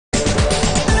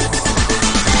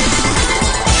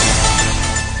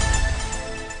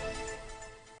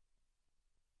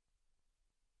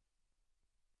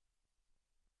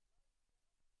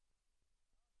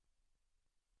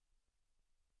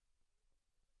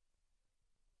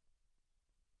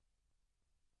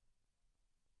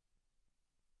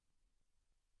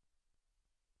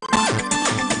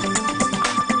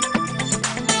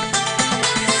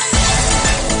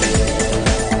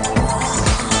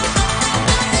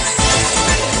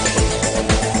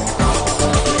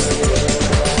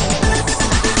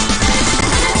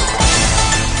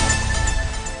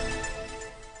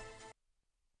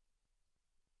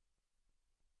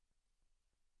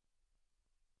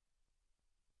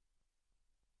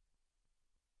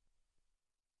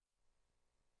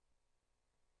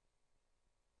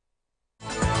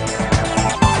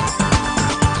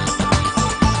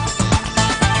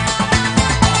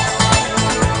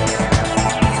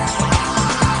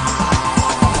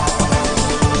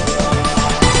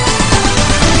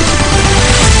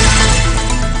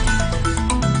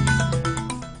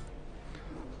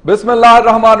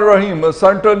बिस्मिल्लाहिर्रहमानिर्रहीम।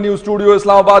 Central news studio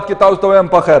Islamabad की ताज़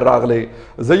पर खैर रागले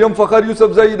ज़यम फ़खर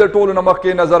यूसुफ ज़ई द टोल नमक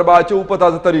के नजर बाचू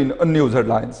ताज़ा तरीन न्यूज़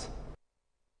हेडलाइंस।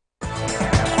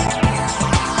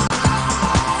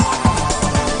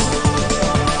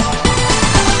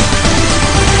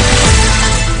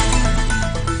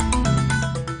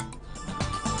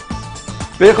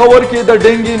 पेखवर की द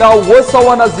डेंगी ना वो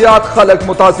सवाना ज्यादा खलक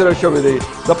मुतासर शवे दे।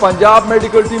 द पंजाब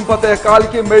मेडिकल टीम फतेहकाल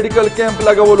के मेडिकल कैंप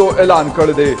लगवलो ऐलान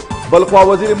कर दे। बल्खवा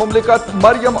वजीर मुमलिकत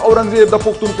मरियम औरंगजेब द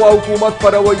पुख्तनख्वा हुकूमत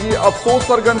पर रवैये अफसोस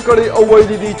सरगन करे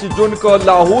अवैली दी जुन का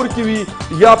लाहौर की भी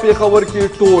या पेखवर के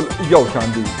टोल यौशान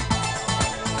दी।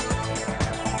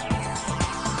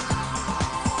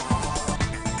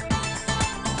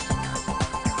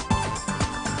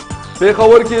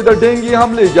 पेखवर के द डेंगी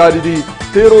हमले जारी दी।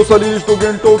 13 सलीस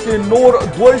घंटों के नोर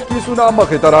द्वेश की सुना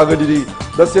मखे तरागली दी।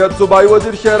 द सेहत सूबाई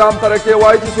वजीर शहराम तरके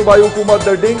वाई की सूबाई हुकूमत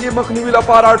द डेंगी मखनीवी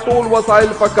लपारा टोल वसाइल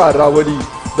पकार रावली।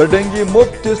 द डेंगी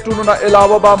मुफ्त टेस्टों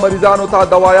अलावा बा मरीजानों ता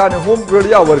दवाया ने होम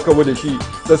गड़िया वर्कवलेशी।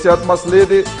 द सेहत मसले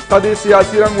दे तदे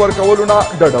सियासी रंग वर्कवलुना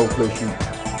डडा उखलेशी।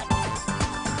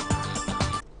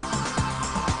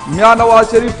 मियां नवाज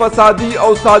शरीफ फसादी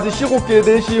और साजिशी को के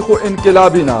देशी को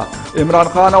इनकलाबी ना। इमरान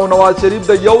खान और नवाज शरीफ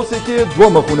द यौ से के दो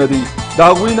मखुनदी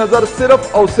दागुई नजर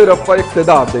सिर्फ और सिर्फ पर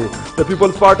इख्तिदार दे। The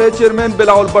peoples party chairman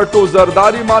Bilawal भट्टो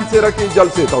जरदारी मानसेरा के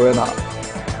जलसे तवेना।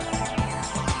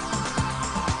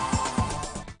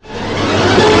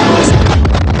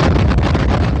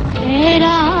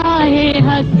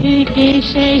 हक के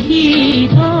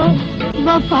शहीदों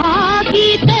वफा की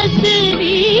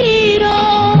तस्वीरों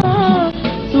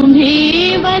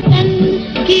तुम्हें वतन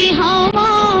की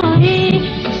हवाएं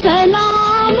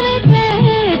सलाम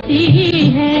कहती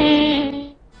है।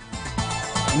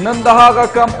 नंदहा का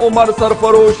कम उम्र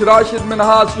सरफरोश राशिद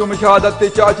मिनहास जो शहादत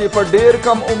चाचे पर ढेर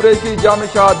कम उम्र की जाम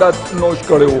शहादत नोश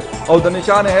करो और द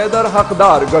निशान हैदर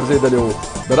हकदार गर्जे दलो।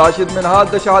 द राशिद मिनहास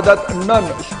द शहादत नन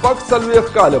शपक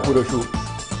सलवेख काल पुरशु।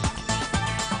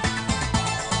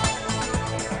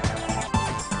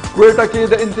 क्वेटा के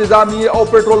द इंतजामी और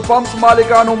पेट्रोल पंप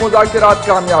मालिकानों मुजाकिरात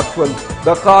कामयाब फल।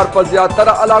 द खार पर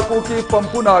ज्यादा इलाकों के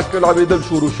पंपुना कलावेदल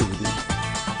शुरू शुरू।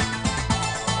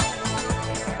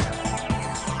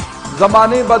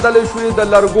 जमाने बदले शुए द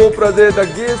लरगो प्रजे द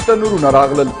गेस तनूर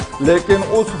नरागल लेकिन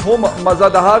उस हम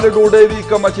मजदहार डोडेवी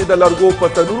कमची द लरगो पर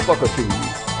तनूर पकड़ी।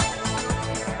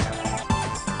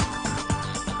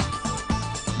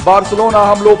 बार्सिलोना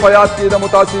हमलो पयात के द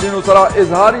मुतासिरीन सरा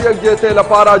इजहार यकजहते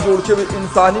लपारा जोड़े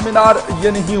इंसानी मीनार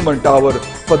यानी ह्यूमन टावर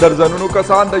पदर जनुनु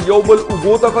कसान द योबल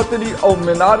उगो तकतली और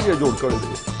मीनार ये जोड़ कर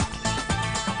दे।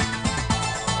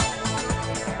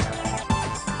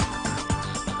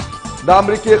 द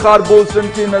अमरीकी खार बोल्स्टन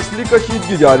की नस्ली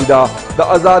कशीदगी जारी दा। द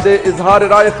आजादे इजहार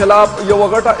राय खिलाफ यो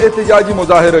वगटा एहतजाजी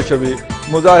मुजाहिर शवे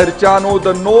मुजाहिर चानो द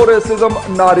नो रेसिज्म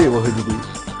नारे वहदी।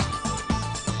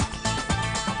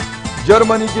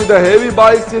 जर्मनी की द हेवी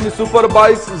बाइक्स यानी सुपर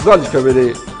बाइक्स जल शवे दे।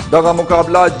 दगा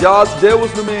मुकाबला जास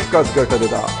डेवस में कस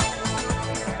गटदा।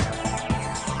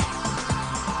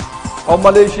 और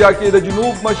मलेशिया के द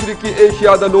जनूब मशरकी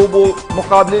एशिया द लोबो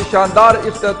मुकाबले शानदार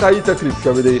इफ्तिताही तकरीब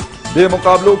शवे दे। बे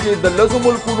मुकाबलों के द लज़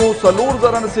मुल्कुनो सलूर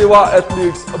जरन सेवा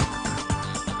एथलीट्स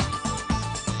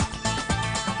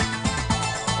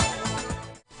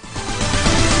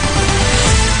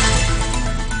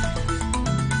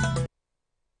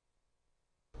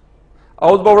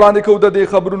आउज बवड़ाने को द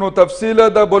खबरों तफसील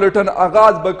द बुलेटिन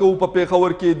आगाज बकू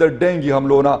पेखवर की द डेंगी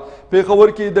हमलोना।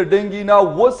 पेखवर की द डेंगी ना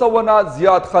वो सवना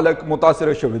ज्यादा खलक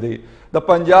मुतासर शविदे। द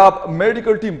पंजाब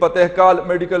मेडिकल टीम पर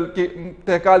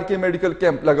तहकाल के मेडिकल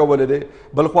कैंप लगवले दे।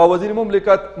 बल्खवा वजीर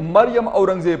मुमलिकत मरियम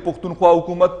औरंगजेब पुख्तनख्वा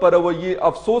हुकूमत पर रवैये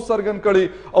अफसोस सरगन करे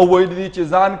अवैली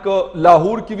चिजान का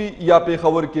लाहौर की भी या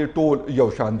पेखवर के टोल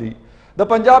यौशान दी। द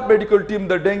Punjab medical team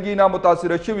the dinghy ना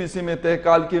मुतासर शवी में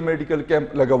तहकाल के मेडिकल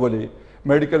कैंप लगवले।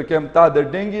 मेडिकल कैंप ता द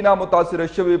डेंगी ना मुतासर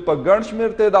शवी पर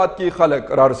गणशमेर तदाद की खलक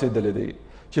रार से दले दे।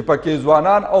 चिपके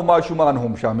जवानान और माशुमान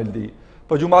हम शामिल दी।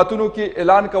 पजुमातुनों के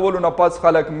ऐलान कवल नपस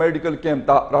खलक मेडिकल कैंप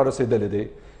ता रार से दले दे।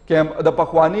 कैंप द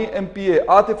पखवानी MPA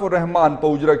आतिफुर रहमान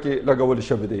पौजरा के लगवल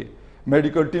शविदे।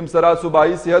 मेडिकल टीम सरा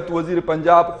सूबाई सेहत वजीर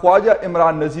पंजाब ख्वाजा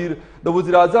इमरान नजीर द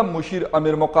वज़ीर आज़म मुशीर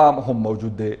अमीर मुकाम हम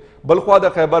मौजूद दे। बल्खवा द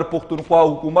खैबर पुख्तनख्वा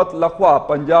हुकूमत लखवा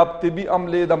पंजाब तिबी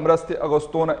अमले द मरस्त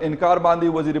अगस्तोन इनकार बांधी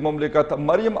वजीर मुमलिकत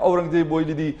मरियम औरंगजेब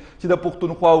बोली दी द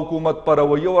पुख्तनख्वा हुकूमत पर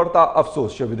रवैया वर्ता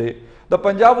अफसोस शविदे। द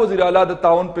पंजाब वज़ीर आला द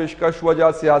ताउन पेशकश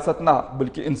वजह सियासत ना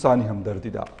बल्कि इंसानी हमदर्दी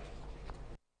दा।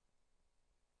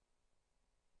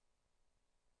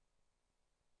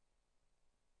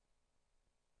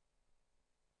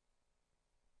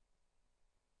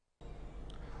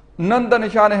 نن د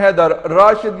نشان حیدر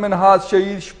راشد منهاز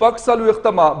شهید شپږ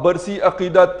څلوېښتمه برسي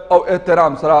عقیدت او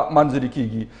احترام سره منظري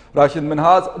کیږي. راشد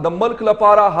منهاز د ملک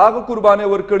لپاره هغه قربانۍ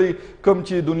ورکړي کوم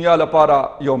چې دنیا لپاره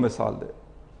یو مثال دی.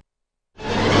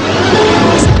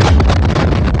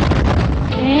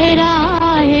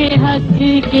 हक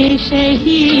के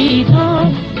शहीदों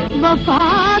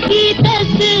वफा की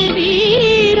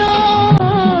तस्वीरों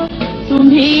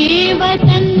तुम्हें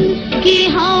वतन की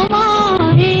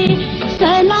हवाएं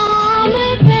सलाम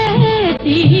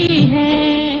कहती है.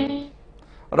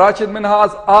 راشد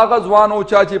منهاز آغا ځوان و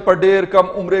چا چې په ډېر کم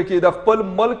عمره کې د خپل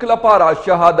ملک لپاره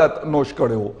شهادت نوش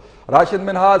کړی و. راشد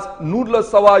منهاز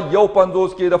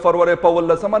 1951 کې د فروری په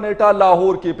 18مه نیټه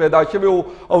لاهور کې پیدا شوی و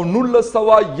او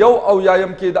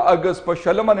 1991 کې د اګست په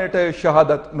 20مه نیټه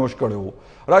شهادت نوش کړی و.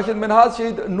 راشد منهاز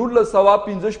شهید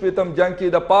 1945 جنگ کې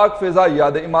د پاک فضا یا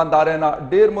د ایماندارۍ نه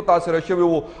ډېر متاثره شوی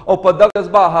و او په دغه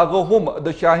جذبه هغه هم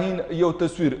د شاهین یو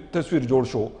تصویر جوړ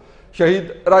شو. شهید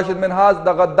راشد منهاز د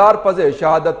غدار په ځای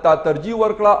شهادت ته ترجیح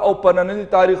ورکړه او په ننني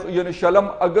تاریخ یعنې 20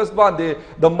 اګست باندې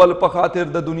د ملک په خاطر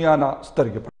د دنیا نه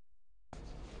سترګې پټې.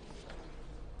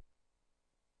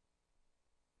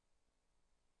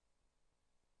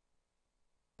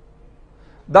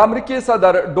 د امریکې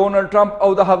صدر ډونلډ ټرمپ او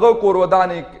د هغه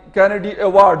کورودانې کینیډي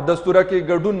ایوارډ دستوره کې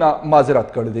ګډون نه معذرت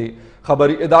کړی دی.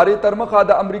 خبري ادارې تر مخه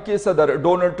د امریکې صدر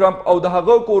ډونلډ ټرمپ او د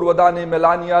هغه کورودانې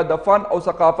میلانیا د فن او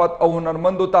ثقافت او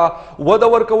هنرمندو ته وده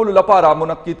ورکولو لپاره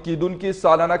منعقد کیدونکي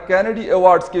سالانه کینیډي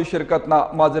ایوارډز کې شرکت نه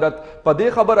معذرت په دې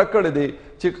خبره کړې دی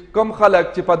چې کم خلک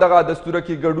چې په دغه دستوره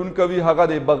کې ګډون کوي هغه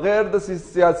د بغیر د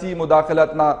سیاسي مداخلت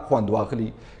نه خوند واخلي.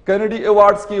 کینیډي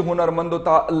ایوارډز کې هنرمندو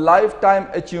ته لایف ټایم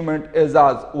اچیومنټ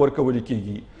اعزاز ورکول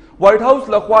کیږي. وایټ هاوس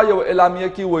لخوا یو اعلامیه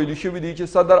کې ویلي شوي دي چې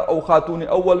صدر او خاتون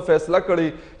اول فیصله کړې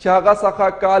چې هغه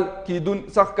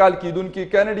سخت کال کیدونکي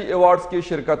کینیډي ایوارډز کې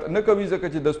شرکت نه کوي ځکه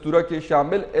چې دستوره کې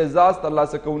شامل اعزاز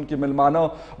ترلاسه کوونکي ملمانه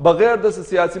بغیر د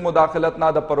سیاسي مداخلت نه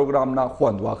د پروګرام نه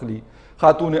خوند واخلي.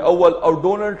 خاتون اول او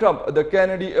ډونلډ ټرمپ د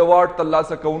کینیډي ایوارډ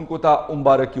ترلاسه کوونکو ته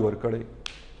مبارکي ورکړې.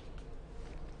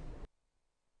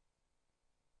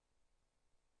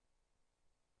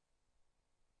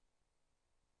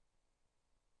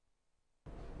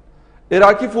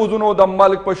 عراقي فوجونو د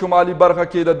ملک په شمالي برخه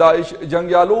کې د داعش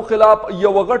جنګیالو خلاف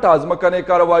یو غټه ځمکنۍ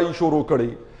کاروایي شروع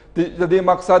کړې. د دې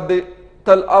مقصد د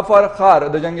تل افر ښار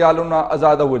د جنګیالو نه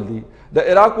آزادول دي.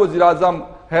 د عراق وزیر اعظم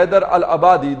حیدر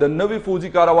العبادي د نوي فوجي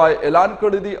کاروای اعلان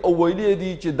کړی دی او ویلي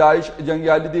دي چې داعش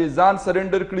جنګیالي دې ځان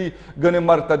سرنډر کړي ګنې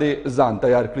مرګ ته دې ځان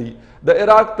تیار کړي. د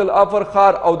عراق تل افر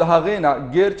ښار او د هغې نه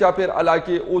غیر چاپیر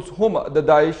علاقې اوس هم د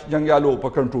داعش جنګیالو په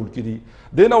کنټرول کې دي.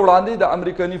 دې نه وړاندې د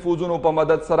امریکني فوجونو په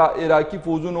مدد سره عراقي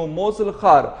فوجونو موصل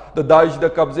ښار د داعش د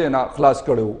قبضې نه خلاص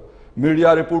کړی و.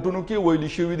 میډیا رپورټونو کې ویلي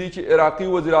شوي دي چې عراقي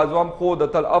وزیر اعظم خو د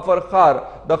تل افر ښار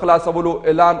د خلاصولو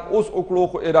اعلان اوس وکړو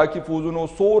خو عراقي فوجونو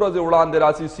څو ورځې وړاندې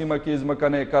راسي سیمه کې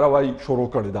ځمکنۍ کاروایي شروع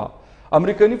کړې ده.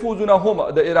 امریکني فوجونه هم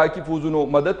د عراقي فوجونو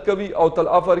مدد کوي او تل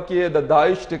افر کې د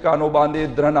داعش ټکانو باندې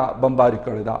درنه بمباري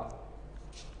کړې ده.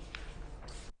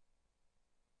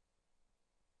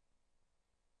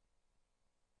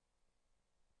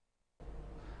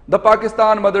 د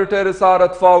پاکستان مدر ټیریسا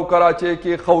رتفاو کراچۍ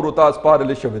کې خاورو ته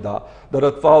سپارلې شوې ده. د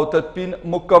رتفاو تدفین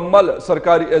مکمل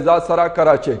سرکاري اعزاز سره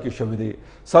کراچۍ کې شوی دی.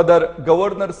 صدر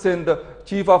گورنر سندھ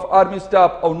چیف آف آرمی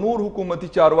سٹاف او نور حکومتي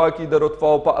چارواکي د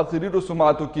رتفاو په اخري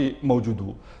رسوماتو کې موجود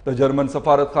وو. د جرمن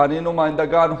سفارتخانې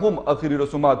نمایندګان هم اخري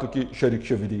رسوماتو کې شریک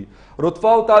شوي دي.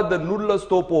 رتفاو ته د 19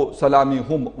 توپو سلامي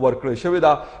هم ورکړې شوې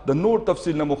ده. د نور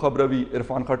تفصیل نه مو خبروي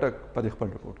عرفان خټک په دې خپل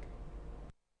رپورټ کې.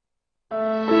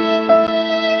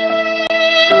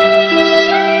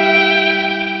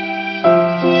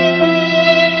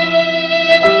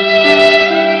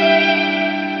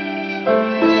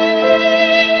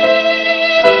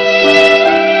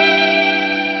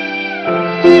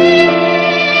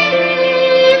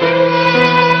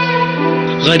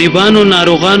 غریبانو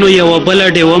ناروغانو یوه بله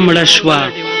ډیوه مړه شوه.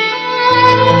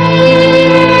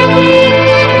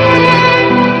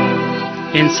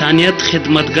 انسانیت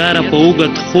خدمتګاره په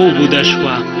اوږد خوب وده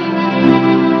شوه.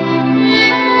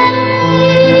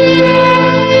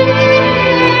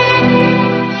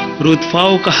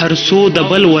 رودفاو که هر سو د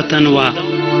بل وطن وه،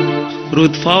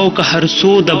 رودفاو که هر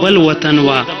سو د بل وطن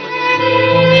وه.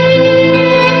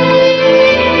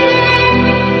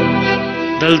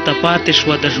 دلته پاتې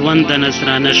شوه د ژوند د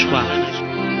نذرانه شوه،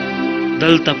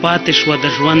 دلته پاتې شوه د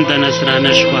ژوند د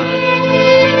نذرانه شوه.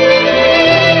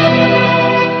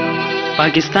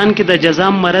 پاکستان کې د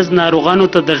جذام مرض ناروغانو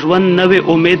ته د ژوند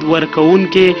نوې امید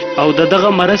ورکوونکې او د دغه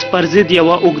مرض پر ضد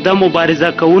یوه اوږده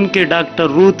مبارزه کوونکې ډاکټر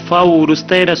رود فاو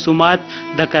وروستی رسومات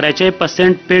د کراچۍ په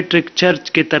سنټ پیټریک چرچ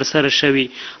کې ترسره شوي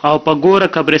او په ګوره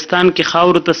قبرستان کې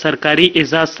خاورو ته سرکاري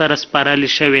اعزاز سره سپارلې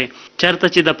شوې، چرته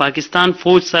چې د پاکستان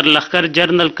فوج سرلښکر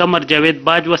جنرال قمر جاوید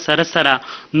باجوه سره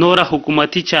نوره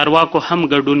حکومتي چارواکو هم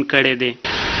ګډون کړی دی.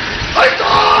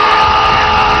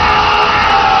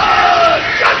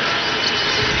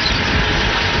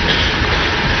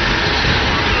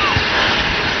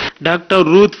 ډاکټر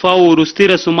رود فاو وروستي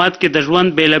رسومات کې د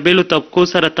ژوند بیلابیلو طبقو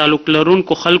سره تعلق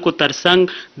لرونکو خلکو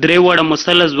ترڅنګ 3 وړه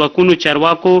مثلث ځواکونو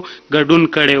چارواکو ګډون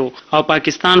کړی او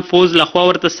پاکستان فوج لخوا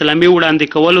ورته سلامي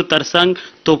وړاندې کولو ترڅنګ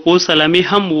توپو سلامي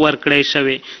هم ورکړی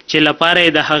شوی چې لپاره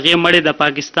یې د هغې مړی د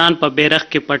پاکستان په بیرغ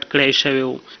کې پټ کړی شوی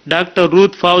و. ډاکټر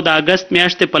رود فاو د اګست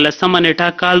میاشتې په 10مه نیټه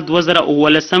کال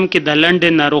 2019 کې د لنډې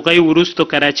ناروغۍ وروستو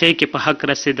کراچۍ کې په حق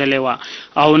رسېدلې وه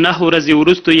او 9 ورځې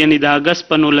وروستو یعنې د اګست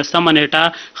په 19مه نیټه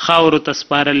خاورو ته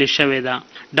سپارلې شوې ده.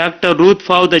 ډاکټر رود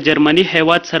فاو د جرمني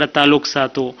هیواد سره تعلق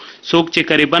ساتو، څوک چې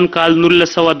قریبا کال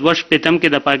 1962 کې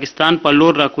د پاکستان په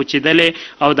لور راکوچېدلې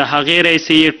او د هغې رئیس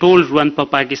یې ټول ژوند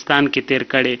په پاکستان کې تیر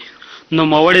کړی.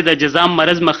 نوموړی د جذام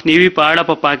مرض مخنیوي په اړه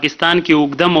په پاکستان کې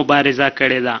اوږده مبارزه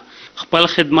کړې ده. خپل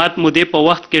خدمات مودې په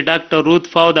وخت کې ډاکټر رود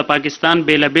فاو د پاکستان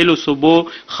بیلابیلو صوبو،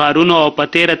 ښارونو او په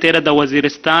تیره د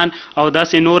وزیرستان او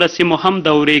داسې نوره سیمو هم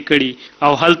دورې کړي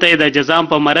او هلته یې د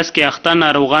جذام په مرض کې اخته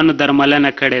ناروغانو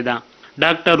درملنه کړې ده.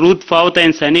 ډاکټر رود فاو ته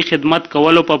انساني خدمت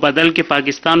کولو په بدل کې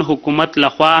پاکستان حکومت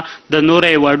لخوا د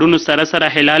نورو ایوارډونو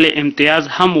سره هلال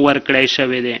امتیاز هم ورکړی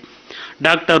شوی دی.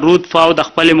 ډاکټر رود فاو د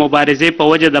خپلې مبارزې په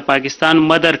وجه د پاکستان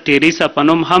مدر ټیریسا په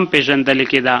نوم هم پیژندل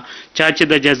کېده، چا چې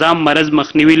د جذام مرض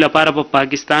مخنیوي لپاره په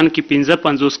پاکستان کې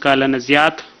 55 کاله نه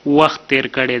زیات وخت تیر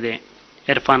کړی دی.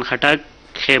 عرفان خټک،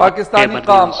 پاکستانی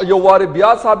قام یو وار بیا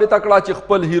ثابته کړه چې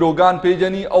خپل هیروګان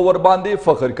پیژني او ورباندې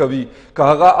فخر کوي، که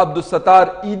هغه عبدالستار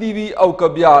ایدی وي او که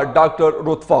بیا ډاکټر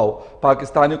رود فاو.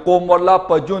 پاکستانی قوم ورلا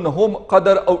په جون هم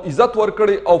قدر او عزت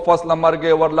ورکړي او فصله مرګ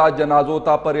ورلا جنازو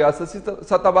ته په ریاستي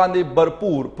سطح باندې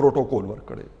بھرپور پروتوکول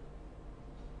ورکړي.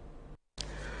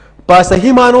 په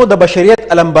صحیح معنو د بشریت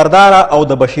علمبرداره او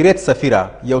د بشریت سفیره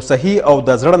یو صحیح او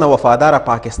د زړه نه وفاداره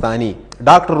پاکستانی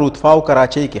ډاکټر رود فاو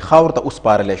کراچۍ کې خاور ته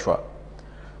وسپارلی شوه.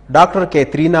 ډاکټر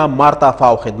کیترینا مارتا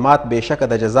فاو خدمات بېشکه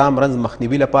د جذام رنځ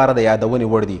مخنیوي لپاره د یادونې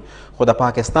وړ دي، خو د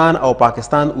پاکستان او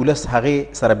پاکستان ولس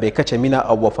هغې سره بېکچه مینه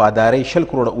او وفادارۍ 100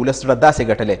 کروړه ولس زړه داسې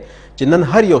ګټلی چې نن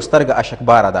هر یو سترګه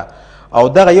اشکباره ده او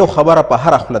دغه یو خبره په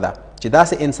هره خوله ده چې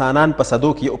داسې انسانان په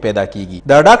صدو کې یو پیدا کیږي.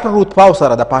 د ډاکټر رود فاو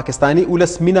سره د پاکستانی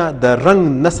ولس مینه د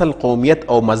رنګ، نسل، قومیت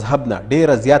او مذهب نه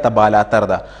ډیره زیاته بالاتر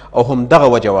ده او هم دغه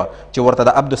وجه وه چې ورته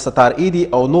د عبدالستار ایدي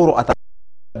او نورو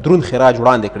درون خراج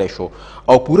وړاندې کړی شو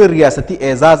او پوره ریاستي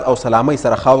اعزاز او سلامۍ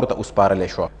سره خاورو ته وسپارلی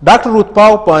شوه. ډاکټر رود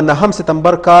فاو په 9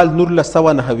 سپتمبر کال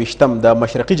 1929 د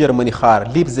مشرقي جرمني ښار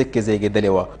لیپزیګ کې زیږېدلې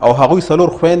وه او هغوی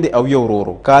 4 خویندې او یو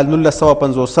ورور. کال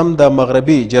 1950 د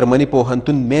مغربي جرمني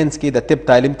پوهنتون مینز کې د طب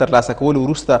تعلیم ترلاسه کولو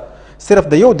وروسته صرف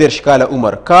د 21 کاله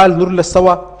عمر کال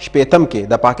 1960 کې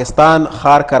د پاکستان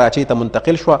ښار کراچۍ ته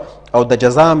منتقل شوه او د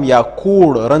جذام یا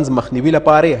کوړ رنځ مخنیوي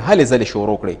لپاره یې هلې ځلې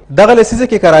شروع کړې. دغه لسیزه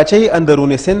کې کراچۍ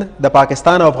اندروني سند د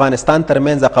پاکستان او افغانستان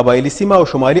ترمنځ قبایلي سیمه او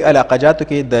شمالي علاقه جاتو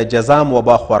کې د جذام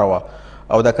وبا خوره وه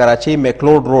او د کراچۍ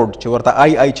میکلوډ روډ چې ورته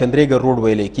آی چندریګر روډ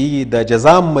ویلی کیږي د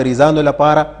جذام مریضانو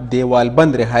لپاره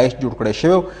دیوالبند رهایش جوړ کړی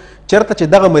شوی چېرته چې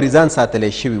دغه مریضان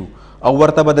ساتلی شوي او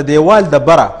ورته به د دیوال د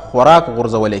بره خوراک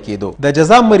غورځولی کېدو. د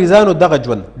جذام مریضانو دغه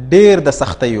ژوند ډیر د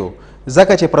سختیو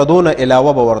ځکه چې پردو نه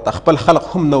علاوه به ورته خپل خلق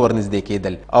هم نه ورنږدې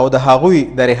کېدل او د هغوی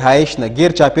د رهایش نه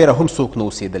غیر چاپیره هم څوک نه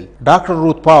اوسېدل. ډاکټر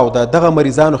رود فاو د دغه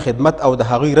مریضانو خدمت او د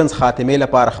هغوی رنځ خاتمې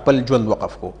لپاره خپل ژوند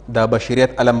وقف کو. د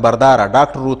بشریت علمبرداره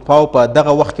ډاکټر رود فاو په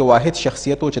دغه وخت کې واحد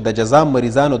شخصیت و چې د جذام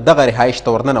مریضانو دغه رهایش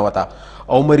ته ورننوته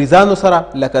او مریضانو سره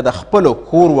لکه د خپلو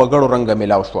کور وګړو رنګه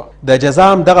میلاو شوه. د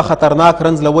جذام دغه خطرناک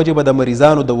رنځ له وجې به د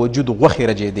مریضانو د وجود غوښې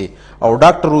رجېدې او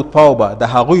ډاکټر رود فاو به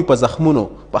د هغوی په زخمونو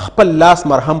په خپل لاس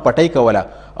مرهم پټۍ کوله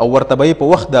او ورته به یې په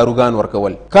وخت داروګان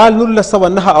ورکول. کال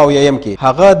 1999 کې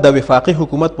هغه د وفاقي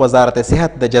حکومت وزارت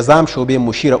صحت د جذام شعبې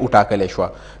مشیره وټاکلی شوه.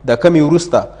 د کمې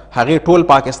وروسته هغې ټول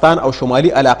پاکستان او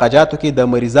شمالي علاقه جاتو کې د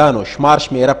مریضانو شمار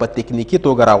شمیره په تکنیکي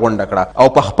توګه راغونډه کړه او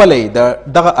په خپله یې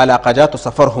د دغه علاقه جاتو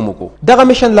سفر هم وکړو. دغه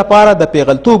میشن لپاره د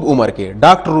پیغلتوب عمر کې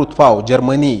ډاکټر رود فاو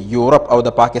جرمني، یورپ او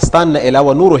د پاکستان نه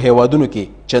علاوه نورو هیوادونو کې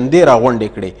چندې راغونډې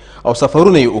کړې او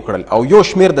سفرونه یې وکړل او یو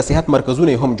شمېر د صحت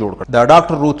مرکزونه یې هم جوړ کړل. د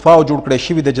ډاکټر رود فاو جوړ کړی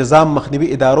شوي د جذام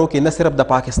مخنیوي ادارو کې نه صرف د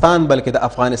پاکستان بلکې د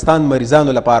افغانستان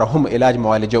مریضانو لپاره هم علاج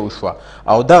معالجه وشوه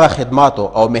او دغه خدماتو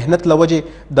او مهنت له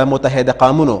وجې د متحده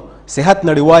قامونو صحت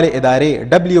نړیوالې ادارې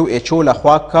WHO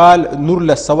لخوا کال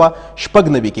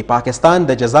 1996 کې پاکستان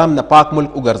د جزام نه پاک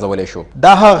ملک وګرځولی شو.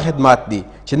 دا هغه خدمات دي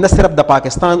چې نه صرف د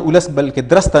پاکستان ولس بلکې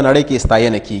درسته نړۍ کې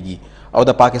ستاینه کیږي او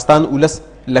د پاکستان ولس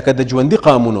لکه د ژوندي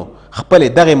قانونو خپلې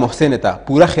دغې محسنې ته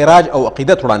پوره خراج او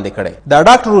عقیدت وړاندې کړی. د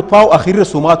ډاکټر رودفاو اخري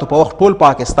رسوماتو په وخت ټول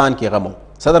پاکستان کې غم و.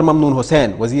 صدر ممنون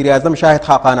حسین، وزیر اعظم شاهد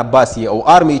خاقان عباسي او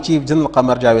آرمي چیف جنرال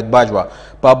قمر جاوید باجوا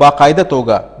په باقاعده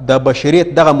توګه د بشریت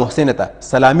دغه محسنې ته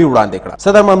سلامي وړاندې کړه.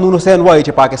 صدر ممنون حسین وایي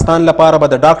چې پاکستان لپاره به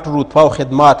د ډاکټر رودفاو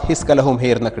خدمات هیڅکله هم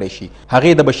هیر نه کړی شي.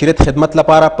 هغې د بشریت خدمت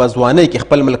لپاره په ځوانۍ کې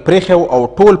خپل ملک پرېښی او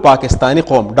ټول پاکستاني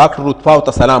قوم ډاکټر رودفاو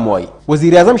ته سلام وایي.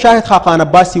 وزیر اعظم شاهد خاقان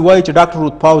عباسي وایي چې ډاکټر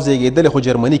رودفاو زیږېدلې خو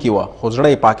جرمني کې وه خو زړه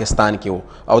یې پاکستان کې و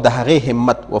او د هغې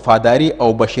همت، وفاداري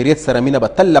او بشریت سره مینه به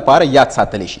تل لپاره یاد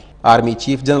ساتلی شي. آرمي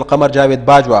چیف جنرال قمر جاوید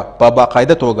باجوا په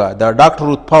باقاعده توګه د ډاکټر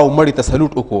رودفاو مړي ته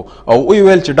سلوټ وکړو او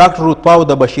ویل چې ډاکټر رودفاو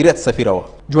د بشریت سفیره وه.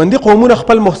 ژوندي قومونه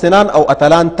خپل محسنان او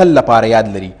اتلان تل لپاره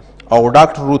یاد لري او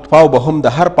ډاکټر رودفاو به هم د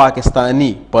هر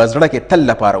پاکستاني په زړه کې تل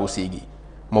لپاره اوسیږي.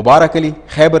 مبارک علي،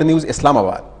 خیبر نیوز، اسلام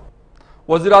آباد.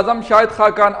 وزیر اعظم شاهد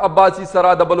خاقان عباسي سره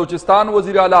د بلوچستان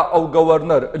وزیر اعلی او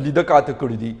گورنر لیده کاته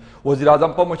کړي دي. وزیر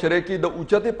اعظم په مشرۍ کې د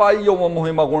اوچتې پای یو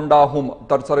مهمه غونډه هم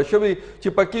ترسره شوې چې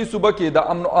پکې صوبه کې د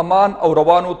امن و امان او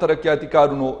روانو ترقیاتي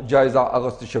کارونو جایزه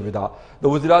اخیستل شوې ده.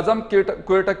 د وزیر اعظم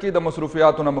کوټه کې د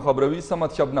مصروفیاتو نه مخبروي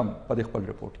سمت شبنم په خپل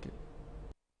رپورټ کې.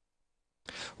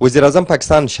 وزیر اعظم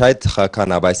پاکستان شاهد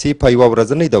خاقان عباسي په یوه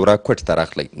ورځنۍ دوره کوټې ته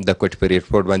راغلی. د کوټې په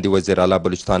ریپورټ باندې وزیر اعلی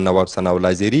بلوچستان نواب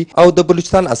ثناءالله زیري او د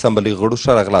بلوچستان اسمبلۍ غړو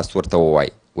ښه راغلاست ورته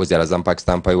ووایي. وزیر اعظم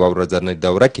پاکستان په یوه ورځنۍ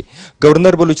دوره کې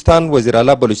گورنر بلوچستان، وزیر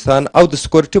اعلی بلوچستان او د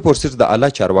سکیورټي فورسز د اعلی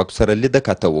چارواکو سره لیده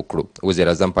کاته وکړو.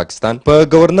 وزیر اعظم پاکستان په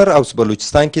گورنر او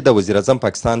بلوچستان کې د وزیر اعظم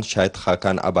پاکستان شاهد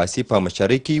خاقان عباسي په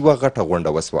مشرۍ کې یوه غټه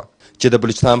غونډه وسوه چې د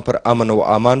بلوچستان پر امن او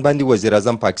امان باندې وزیر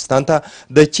اعظم پاکستان ته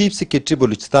د چیف سکریټري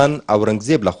بلوچستان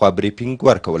اورنګزیب لخوا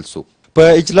بریفینګ ورکول سو.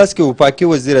 په اجلاس کې وفاقي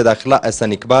وزیر داخله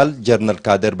احسن اقبال، جنرال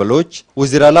قادر بلوچ،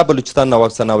 وزیر اعلی بلوچستان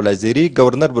نواب ثناءالله زیري،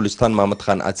 گورنر بلوچستان محمد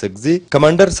خان اڅکزي،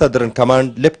 کمانډر صدرن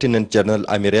کمانډ لیفټیننټ جنرال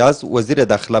امیریاز، وزیر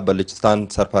داخله بلوچستان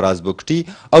سرفراز بوکټي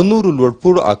او نورو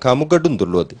لوړپوړو احکامو ګډون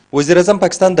درلود. وزیر اعظم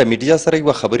پاکستان د میډیا سره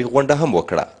یوه خبري غونډه هم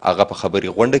وکړه. هغه په خبري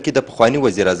غونډه کې د پخواني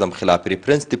وزیر اعظم خلاف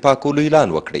ریفرنس دفاع کولو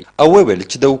اعلان وکړی او وویل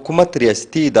چې د حکومت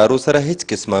ریاستي ادارو سره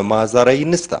هیڅ قسمه مازرایي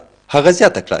نشته. هغه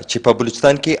زیاته کړه چې په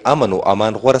بلوچستان کې امن او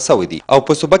امان غوره سوی دی او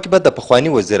په صوبه کې به د پخواني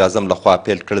وزیر اعظم لخوا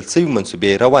پیل کړل سوي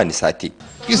منصوبې روانې ساتي.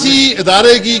 किसी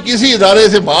इदारे की किसी इदारे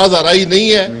से माज़-आराई नहीं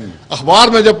है. अखबार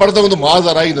में जब पढ़ता हूँ तो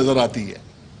माज़-आराई नजर आती है.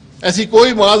 ऐसी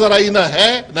कोई माज़-आराई ना है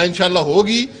ना इंशाल्लाह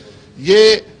होगी. ये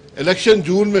इलेक्शन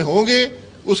जून में होंगे,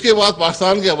 उसके बाद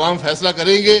पाकिस्तान के अवाम फैसला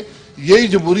करेंगे. यही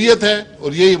जमहूरियत है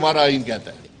और यही हमारा आइन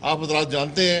कहता है. आप हज़रात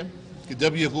जानते हैं कि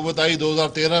जब ये हुकूमत आई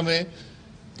 2013 में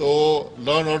तो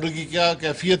लॉ एंड ऑर्डर की क्या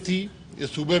कैफियत थी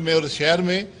इस सूबे में और शहर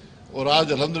में, और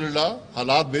आज अल्हम्दुलिल्लाह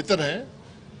हालात बेहतर हैं.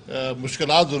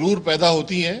 मुश्किलात ज़रूर पैदा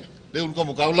होती हैं लेकिन उनका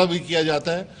मुकाबला भी किया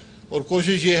जाता है और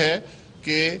कोशिश ये है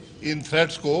कि इन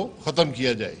थ्रेट्स को ख़त्म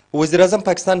किया जाए. وزیر اعظم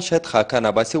پاکستان شاهد خاقان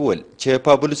عباسي وویل چې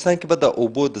په بلوچستان کې به د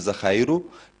اوبو د ذخایرو،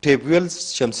 ټیوبویل،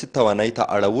 شمسي توانایي ته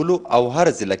اړولو او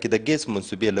هر ضلع کې د ګیس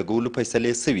منصوبې لګولو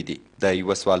فیصلې سوي دي. د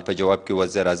یوه سوال په جواب کې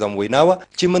وزیر اعظم وینا وه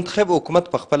چې منتخب حکومت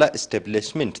په خپله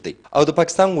اسټبلیشمنټ دی او د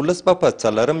پاکستان ولس به په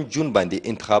 4 جون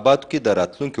باندې انتخاباتو کې د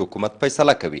راتلونکي حکومت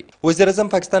فیصله کوي. وزیر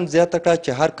اعظم پاکستان زیاته کړه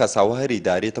چې هر کس او هر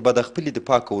ادارې ته به د خپلې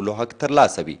دفاع کولو حق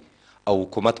ترلاسه وي او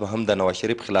حکومت به هم د نواز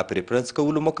شریف خلاف ریفرنس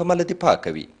کولو مکمله دفاع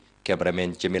کوي.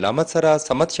 کیمرامین جمیل احمد سره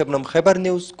سمت شبنم، خیبر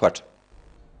نیوز، کوټ.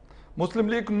 مسلم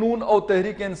لیگ نون او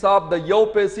تحریک انصاف د یو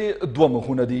پیسې دوه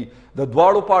مخونه دي. د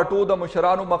دواړو پارټو د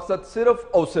مشرانو مقصد صرف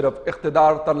او صرف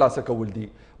اقتدار ترلاسه کول دي.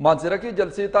 مانسهره کې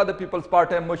جلسې ته د پیپلز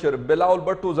پارټۍ مشر بلاول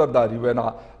بټو زرداری وینا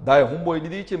دا یې هم ویلي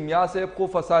دي چې میا صاحب خو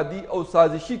فسادي او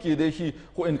سازشي کیدی شي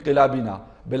خو انقلابي نه.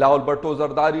 بلاول بټو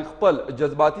زرداری خپل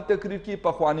جذباتي تقریر کې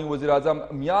پخوانی وزیر اعظم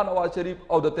میا نواز شریف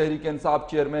او د تحریک انصاف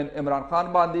چیئرمین عمران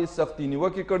خان باندې سختی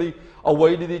نیوکې کړي او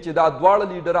ویلي دي چې دا دواړه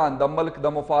لیډران د ملک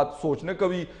د مفاد سوچ نه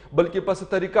کوي بلکې پس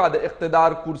طریقه د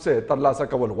اقتدار کرسۍ ترلاسه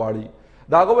کول غواړي.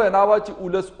 د هغه وینا وه چې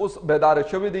ولس اوس بیداره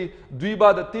شوی دی، دوی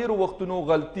به د تیرو وختونو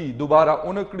غلطي دوباره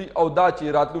ونه کړي او دا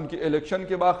چې راتلونکي الیکشن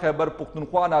کې به خیبر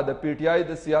پښتونخوا نه د پی ټی آی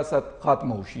د سیاست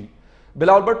خاتمه وشي.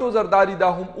 بلاول بټو زرداری دا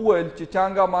هم وویل چې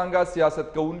چانګا مانګا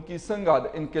سیاست کوونکي څنګه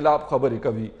د انقلاب خبرې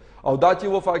کوي او دا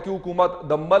چې وفاقي حکومت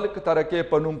د ملک ترقۍ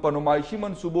په نوم په نمایشي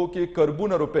منصوبو کې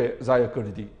کربونه روپۍ ضایع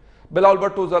کړي دي. بلاول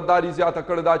بټو زرداری زیاته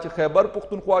کړې ده چې خیبر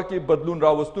پښتونخوا کې بدلون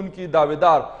راوستونکي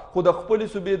دعویدار خو د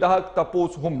خپلې صوبې د حق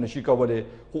تپوس هم نشي کولی،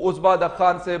 خو اوس به د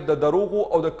خان صاحب د دروغو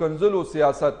او د کنځلو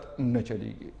سیاست نه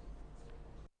چلیږي.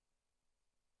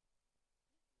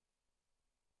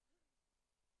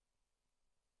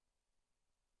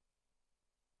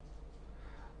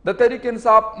 د تحریک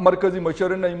انصاف مرکزی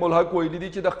مشر نعیم الحق ویلي دي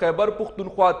چې د خیبر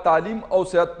پښتونخوا تعلیم او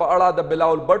صحت په اړه د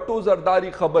بلاول بټو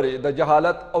زرداری خبرې د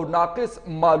جهالت او ناقص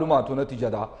معلوماتو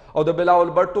نتیجه ده او د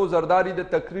بلاول بټو زرداری د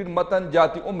تقریر متن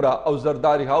جاتی عمره او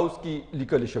زرداری هاوس کې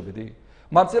لیکل شوی دی.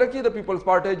 مانسهره کې د پیپلز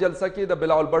پارټي جلسه کې د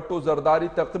بلاول بټو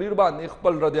زرداری تقریر باندې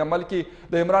خپل رد عمل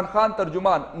کې د عمران خان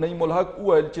ترجمان نعیم الحق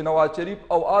وویل چې نواز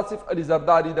شریف او آصف علي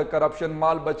زرداری د کرپشن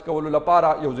مال بچ کولو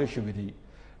لپاره یوځای شوي دي.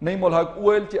 نعیم الحق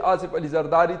وویل چې آصف علي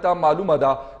زرداری ته معلومه ده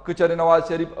که چېرې نواز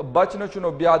شریف بچ نه شو نو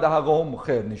بیا د هغه هم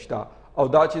خیر نشته او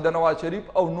دا چې د نواز شریف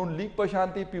او نون لیگ په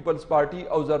شانتي پیپلز پارټي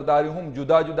او زرداری هم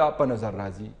جدا جدا په نظر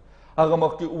راځي. هغه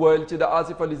مخکې وویل چې د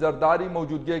آصف علي زرداری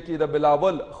موجودګۍ کې د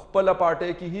بلاول خپله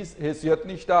پارټۍ کې هیڅ حیثیت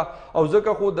نشته او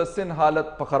ځکه خو د سن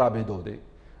حالت په خرابېدو دی.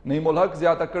 نعیم الحق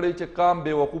زیاته کړې چې قام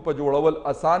بېوقوفه جوړول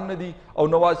اسان نه دي او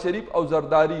نواز شریف او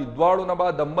زرداری دواړو نه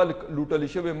به د ملک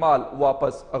لوټلی شوی مال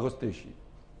واپس اخیستی شي.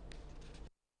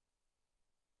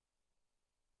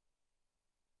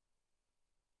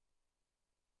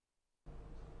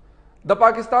 د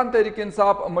پاکستان تحریک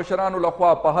انصاف مشرانو لخوا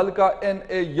په حلقه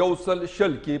NA 100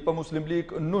 کې په مسلم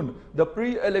لیگ نون د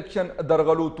پری الیکشن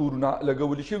درغلو تورونه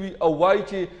لګول شوي او وایي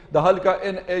چې د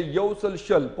حلقه NA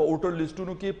 100 په ووټر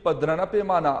لیسټونو کې په درنه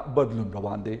پیمانه بدلون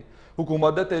روان دی.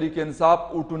 حکومت د تحریک انصاف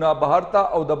ووټونه بهر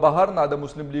ته او د بهر نه د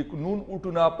مسلم لیگ نون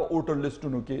ووټونه په ووټر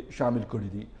لیسټونو کې شامل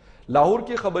کړي دي. لاهور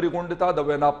کې خبري غونډې ته د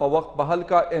وینا په وخت په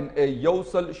حلقه NA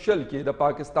 100 کې د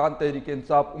پاکستان تحریک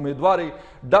انصاف امیدواري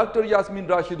ډاکټر یاسمین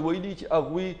راشد ویلي چې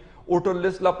هغوی ووټر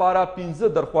لیست لپاره 15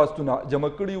 درخواستونه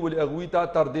جمع کړي ولې هغوی ته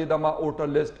تر دې دمه ووټر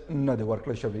لیست نه دی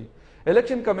ورکړل شوی.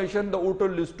 الیکشن کمیشن د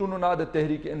ووټر لیسټونو نه د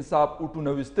تحریک انصاف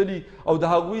ووټونه ویستلي او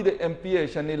د هغوی د MPA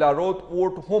شنیلا روت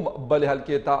ووټ هم بلې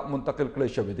حلقې ته منتقل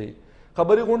کړی شوی دی.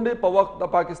 خبري غونډې په وخت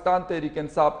د پاکستان تحریک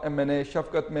انصاف MNA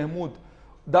شفقت محمود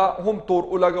دا هم تور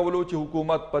ولګولو چې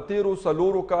حکومت په تیرو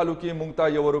څلورو کالو کې موږ ته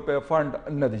یو روپۍ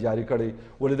فنډ نه دی جاري کړی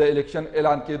ولې د الیکشن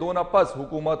اعلان کېدو نه پس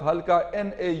حکومت حلقه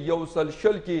NA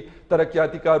 100 کې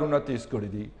ترقیاتي کارونه تیز کړي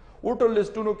دي. ووټر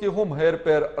لیسټونو کې هم هیر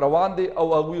پیر روان دی او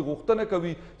هغوی غوښتنه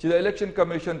کوي چې د الیکشن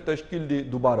کمیشن تشکیل دی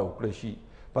دوباره وکړی شي.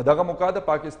 په دغه موقع د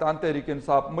پاکستان تحریک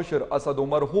انصاف مشر اسد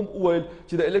عمر هم وویل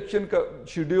چې د الیکشن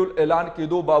شیډیول اعلان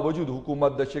کېدو باوجود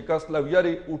حکومت د شکست له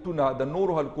ویرې ووټونه د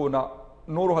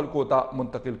نورو حلقو ته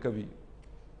منتقل کوي.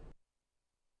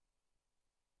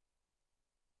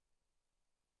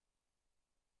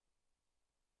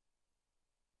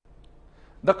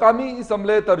 د قومي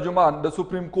اسمبلی ترجمان د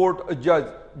سپریم کورټ جج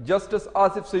جسټس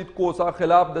آصف سعید کوسا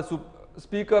خلاف د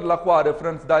سپیکر لخوا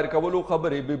ریفرنس دایر کولو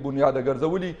خبرې بې بنیاده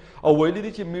ګرځولي او ویلي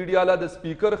دي چې میډیا له د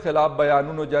سپیکر خلاف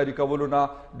بیانونو جاری کولو نه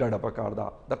ډډه پکار ده.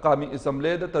 د قومي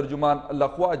اسمبلی د ترجمان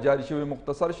لخوا جاری شوی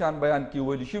مختصر شان بیان کې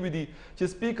ویلي شوي دي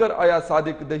چې سپیکر آیا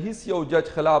صادق د هیڅ یو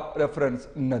جج خلاف ریفرنس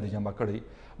نه دی جمع کړی.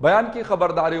 بیان کې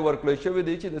خبرداري ورکړی شوې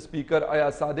دی چې د سپیکر آیا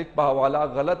صادق په حواله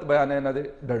غلط بیان نه دی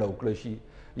ډډه وکړی شي.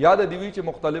 یاد دی وی چې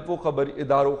مختلفو خبري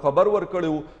ادارو خبر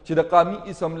ورکړیو چې د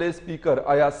قومي اسمبلی سپیکر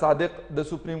آیا صادق د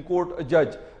سپریم کورټ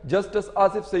جج جسټس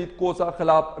آصف سعید کوسا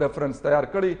خلاف ریفرنس تیار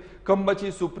کړي کوم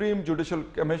چې سپریم جوډیشل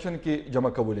کمیشن کې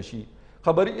جمع کولی شي.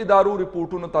 خبري ادارو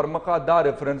رپورټونو تر مخه دا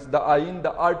ریفرنس د آئین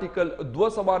د آرټیکل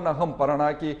 209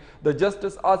 پرنا کې د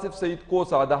جسټس آصف سعید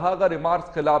کوسا د هغه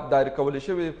ریمارکس خلاف دایر کولی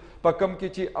شوی په کوم کې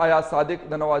چې آیا صادق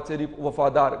د نواز شریف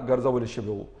وفادار ګرځولی شوی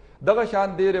وو. دغه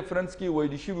شان دی ریفرنس کې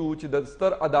ویلي شوي وو چې د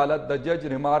ستر عدالت د جج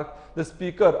ریمارک د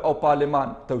سپیکر او پارلیمان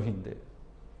توهین دی.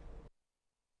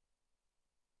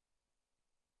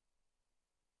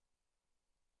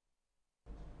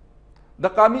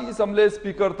 د قومي اسمبلی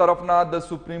سپیکر طرف نه د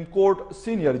سپریم کورټ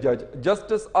سینئر جج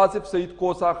جسټس آصف سعید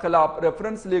کوسا خلاف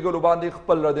ریفرنس لیګلو باندې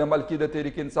خپل رد عمل کې د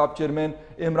تحریک انصاف چیرمین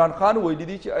عمران خان ویلي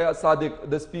دي چې آیا صادق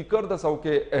د سپیکر د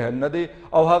څوکۍ اهل نه دی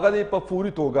او هغه دی په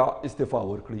فوري توګه استعفا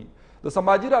ورکړي. د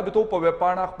سماجی رابطو په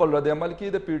ویبپاڼه خپل رد عمل کې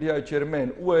د PTI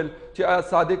چیرمین وویل چې آیا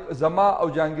صادق زما او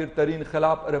جهانگیر ترین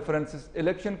خلاف ریفرنس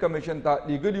الیکشن کمیشن ته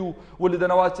لیږلي وو ولې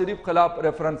د نواز شریف خلاف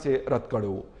ریفرنس یې رد کړی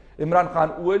وو. عمران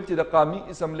خان وویل چې د قومي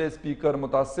اسمبلی سپیکر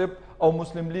متعصب او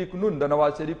مسلم لیگ نون د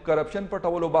نواز شریف کرپشن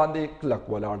پټولو باندې کلک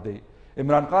ولاړ دی.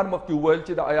 عمران خان مخکې وویل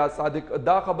چې د آیا صادق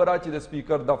دا خبره چې د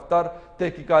سپیکر دفتر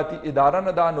تحقیقاتي اداره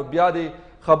نه ده نو بیا د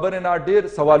خبرې نه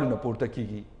ډیر سوالونه پورته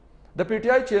کیږي. د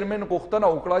PTI چیرمین غوښتنه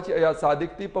وکړه چې آیا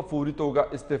صادق تی په فوري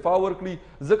توګه استعفا ورکړي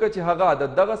ځکه چې هغه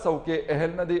د دغه څوکۍ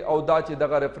اهل نه دی او دا چې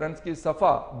دغه ریفرنس کې صفا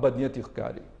بدنیتي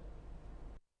ښکاري.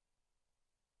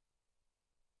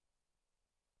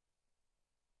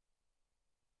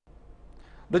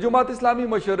 د جماعت اسلامي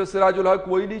مشر سراج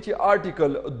الحق ویلي چې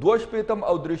آرټیکل 2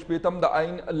 او 3 د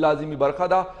آئین لازمي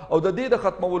برخه ده او د دې د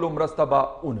ختمولو مرسته به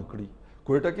ونه کړي.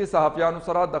 کوټه کې صحافیانو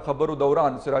سره د خبرو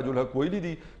دوران سراج الحق ویلي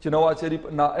دي چې نواز شریف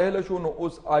نااهله شو نو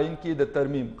اوس آئین کې د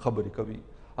ترمیم خبرې کوي.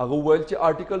 هغه وویل چې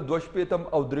آرټیکل 2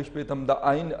 او 3 د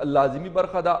آئین لازمي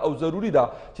برخه ده او ضروری ده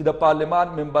چې د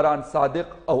پارلمان ممبران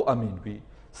صادق او امین وي.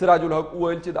 سراج الحق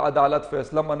وویل چې د عدالت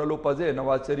فیصله منلو په ځای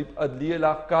نواز شریف عدلیې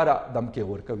لا ښکاره دمکې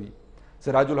ورکوي.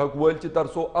 سراج الحق وویل چې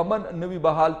تر څو امن نوي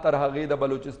بحال تر هغې د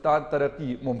بلوچستان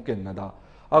ترقي ممکن نه ده.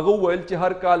 هغه وویل چې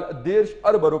هر کال 10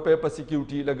 ارب روپۍ په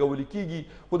سیکیورټي لګول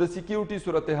کیږي خو د سیکیورټي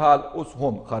صورتحال اوس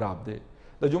هم خراب دی.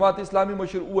 د جماعت اسلامي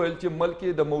مشر وویل چې ملک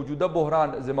د موجوده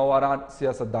بحران ذمہواران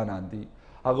سیاستدانان دي.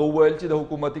 هغه وویل چې د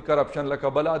حکومتي کرپشن له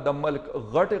کبله د ملک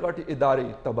غټې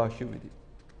ادارې تباه شوي دي.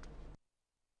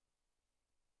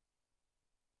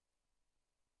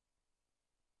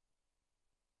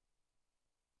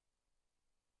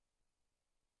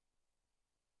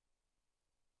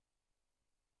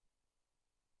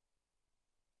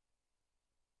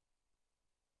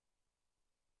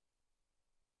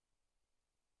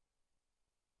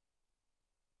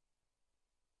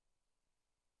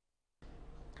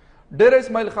 ډیر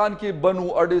اسماعیل خان کې بنو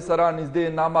اډې سره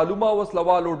نږدې نامعلومه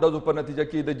وسلوالو ډزو په نتیجه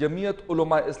کې د جمعیت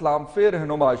علماء اسلام فیر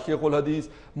رهنما شیخ الحدیث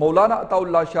مولانا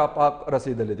عطاالله شاه پاک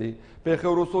رسیدلی دی. پیښې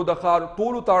وروسته د ښار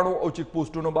ټولو تاڼو او چیک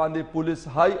پوسټونو باندې پولیس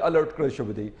های الرټ کړی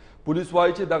شوی دی. پولیس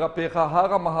وایي چې دغه پیښه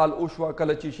هغه مهال وشوه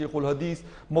کله چې شیخ الحدیث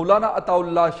مولانا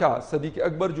عطاالله شاه صدیق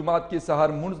اکبر جماعت کې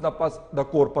سحر منځ نه پس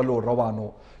د کور په لور روان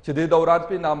و چې دې دوران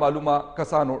په نامعلومه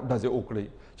کسانو ډزې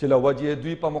وکړې چې له وجې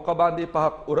دوی په موقع باندې په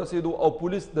حق ورسېدو او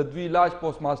پولیس د دوی لاش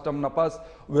پوسټ ماسټم نه پس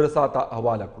ورسا ته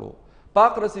حواله کړو.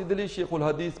 پاک رسیدلی شیخ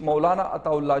الحدیث مولانا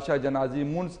عطاالله شاه جنازي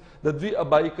مونځ د دوی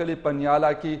ابایي کلي په نیاله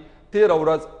کې 13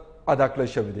 ورځ ادا کړی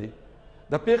شوی دی.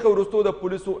 د پیښې وروسته د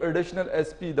پولیسو اډیشنل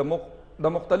ایس پي د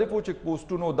مختلفو چیک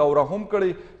پوسټونو دوره هم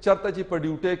کړې چېرته چې په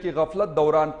ډیوټۍ کې غفلت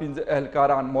دوران 15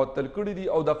 اهلکاران معطل کړي دي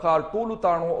او د ښار ټولو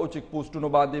تاڼو او چیک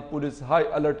پوسټونو باندې پولیس های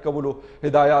الرټ کولو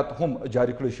هدایات هم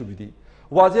جاری کړي شوي دي.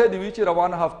 واضح دی چې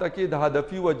روانه هفته کې د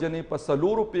هدفي وجنې په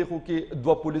 4 پیښو کې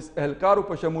 2 پولیس اهلکارو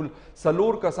په شمول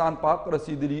 4 کسان پاک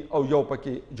رسیدلی او یو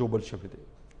پکې جوبل شوی دی.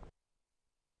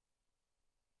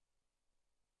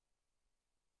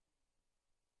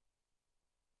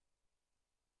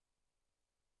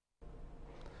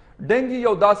 ډنګي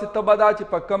یو داسې تبه ده چې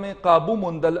په کمې قابو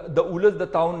موندل د اولس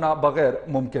د تعاون نه بغیر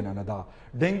ممکنه نه ده.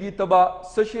 ډنګي تبه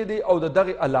څه شی دی او د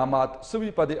دغې علامات څه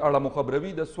وي په دې اړه مو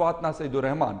خبروي د سوات نه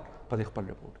سیدالرحمن په خپل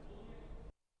رپورټ.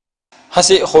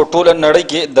 هسې خو ټوله نړۍ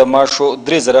کې د ماشو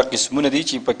 3000 قسمونه دي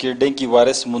چې پکې ډنګي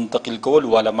وایرس منتقل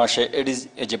کول والا ماشه ایډز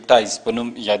ایجپټایز په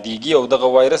نوم یادېږي او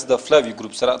دغه وایرس د فلاوي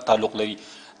ګروپ سره تعلق لري.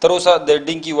 تر اوسه د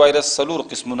ډنګي وایرس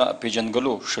 4 قسمونه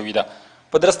پیژندګلو شوي ده.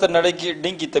 په درسته نړۍ کې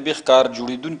ډنګي طبي ښکار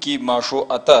جوړېدونکي ماشو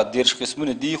 18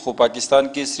 قسمونه دي خو پاکستان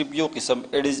کې صرف یو قسم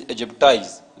ایډز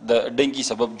ایجپټایز د ډنګي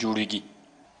سبب جوړیږي.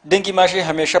 ډنګي ماشي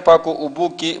همیشه پاکو اوبو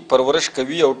کې پرورش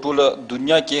کوي او ټوله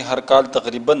دنیا کې هر کال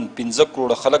تقریبا 15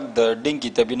 کروڑ خلک د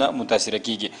ډنګي تبي نه متاثره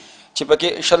کیږي چې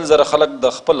پکې 100,000 خلک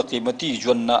د خپل قیمتي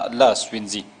ژوند نه لاس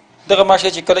وینځي. دغه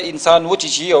ماشي چې کله انسان وچی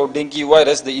شي او ډنګي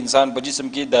وایرس د انسان په جسم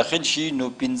کې داخل شي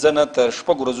نو 15 نه تر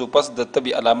 6 ورځې پس د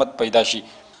تبي علامت پیدا شي.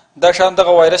 دا شان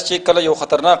دغه وایرس چې کله یو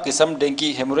خطرناک قسم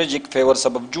ډنګي هیموریجیک فیور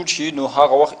سبب جوړ شي نو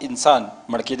هغه وخت انسان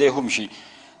مړ کېدی هم شي.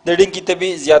 د ډنګي تبي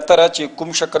زیاتره چې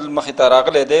کوم شکل مخې ته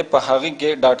راغلی دی په هغې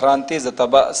کې ډاکټران تیزه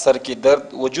تبه، سر کې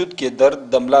درد، وجود کې درد،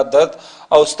 د ملا درد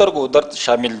او سترګو درد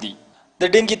شامل دي. د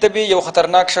ډنګي تبي یو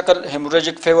خطرناک شکل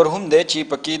هیموریجیک فیور هم دی چې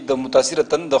پکې د متاثره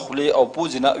تن د خولې او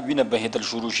پوزې نه وینه بهېدل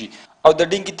شروع شي او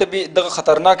د ډنګي تبي دغه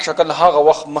خطرناک شکل هغه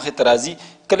وخت مخې ته راځي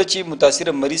کله چې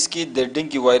متاثره مریض کې د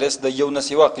ډنګي وایرس د یو نه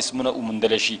سوا قسمونه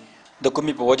وموندلی شي. د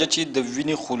کومې په وجه چې د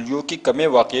وینې خلیو کې کمی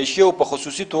واقع شي او په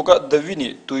خصوصي توګه د وینې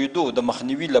تویدو د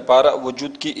مخنیوي لپاره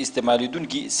وجود کې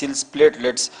استعمالیدونکي سیلز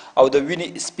پلیټلیټس او د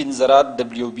وینې سپین ذرات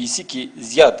WBC کې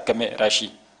زیات کمی راشي.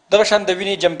 دغه شان د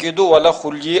وینې جمع کېدو والا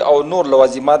خلیې او نور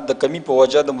لوازمات د کمی په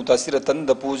وجه د متاثره تن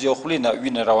د پوزې او خولې نه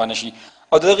وینه روانه شي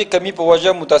او د دغې کمی په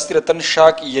وجه متاثره تن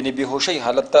شاک یعنې بېهوشۍ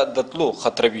حالت ته د تلو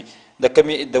خطر وي د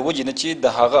کمی د وجې نه چې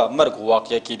د هغه مرګ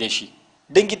واقع کېدی شي.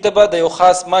 ډنګي تبه د یو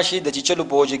خاص ماشي د چیچلو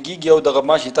په وجه کیږي او دغه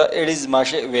ماشي ته ایډز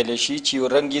ماشي ویلی شي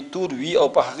چې رنګ یې تور وي او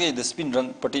په هغې د سپین رنګ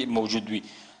پټې موجود وي.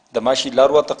 د ماشي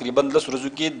لاروا تقریبا 10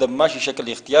 ورځو کې د ماشي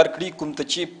شکل اختیار کړي کوم ته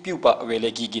چې پیوپا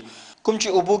ویلی کیږي کوم چې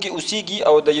اوبو کې اوسیږي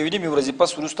او د 1 نیمې ورځې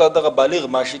پس وروسته دغه بالغ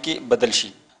ماشي کې بدل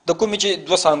شي. د کومې چې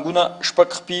 2 څانګونه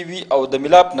 6 خپې وي او د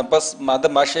ملاپ نه پس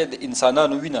ماده ماشي د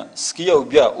انسانانو وینه سکي او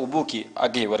بیا اوبو کې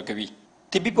اګې ورکوي.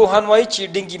 طبي پوهان وایي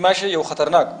چې ډنګي ماشي یو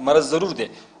خطرناک مرض ضرور دی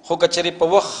خو که چېرې په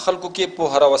وخت خلکو کې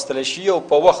پوهه راوستلی شي او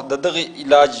په وخت د دغې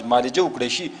علاج معالجه وکړی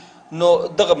شي نو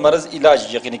دغه مرض علاج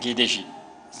یقیني کیدی شي.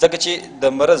 ځکه چې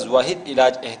د مرض واحد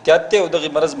علاج احتیاط دی او دغه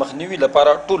مرض مخنیوي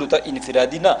لپاره ټولو ته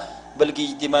انفرادي نه بلکې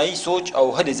اجتماعي سوچ او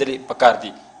هلې ځلې پکار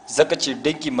دي ځکه چې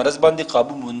ډینګي مرض باندې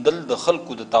قابو موندل د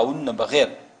خلکو د تعاون نه بغیر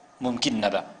ممکن نه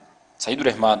ده. سعید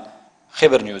الرحمن،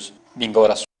 خیبر نیوز،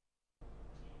 بینګورا.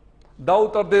 دا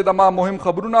تر دې دمه مهم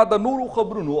خبرونه د نورو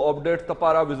خبرونو اپډیټ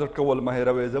لپاره وزټ کول مه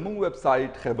هېروئ. زموږ ویب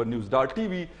سایټ خیبر نیوز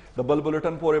 .tv د بل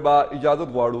بلټن پورې به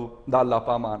اجازت غواړو. د الله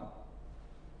په امان.